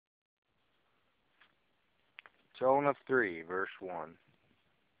Jonah 3, verse 1.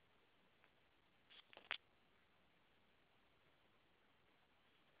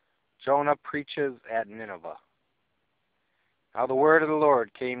 Jonah preaches at Nineveh. Now the word of the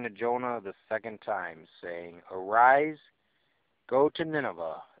Lord came to Jonah the second time, saying, Arise, go to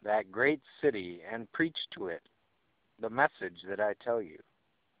Nineveh, that great city, and preach to it the message that I tell you.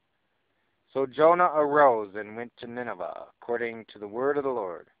 So Jonah arose and went to Nineveh, according to the word of the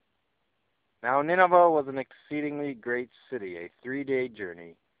Lord. Now Nineveh was an exceedingly great city, a 3-day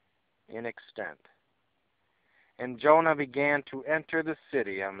journey in extent. And Jonah began to enter the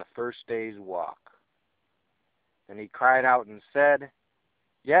city on the first day's walk. Then he cried out and said,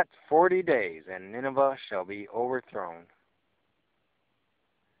 Yet 40 days, and Nineveh shall be overthrown.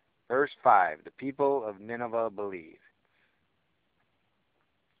 Verse 5, the people of Nineveh believe.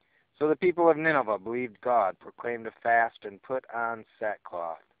 So the people of Nineveh believed God, proclaimed a fast, and put on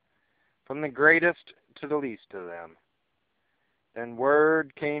sackcloth, from the greatest to the least of them. Then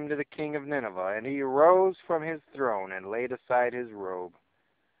word came to the king of Nineveh, and he arose from his throne and laid aside his robe,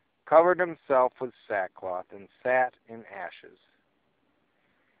 covered himself with sackcloth, and sat in ashes.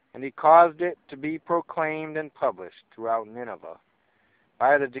 And he caused it to be proclaimed and published throughout Nineveh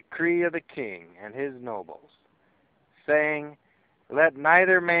by the decree of the king and his nobles, saying, Let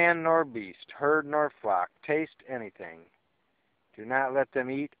neither man nor beast, herd nor flock, taste anything. Do not let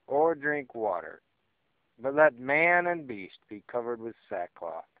them eat or drink water, but let man and beast be covered with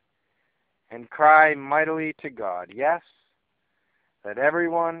sackcloth, and cry mightily to God. Yes, let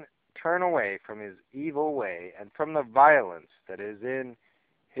everyone turn away from his evil way and from the violence that is in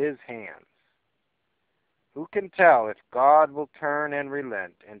his hands. Who can tell if God will turn and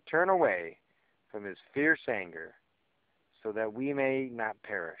relent and turn away from his fierce anger, so that we may not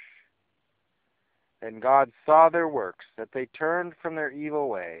perish? Then God saw their works, that they turned from their evil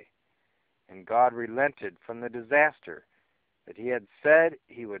way, and God relented from the disaster that he had said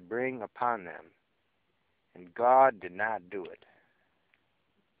he would bring upon them, and God did not do it.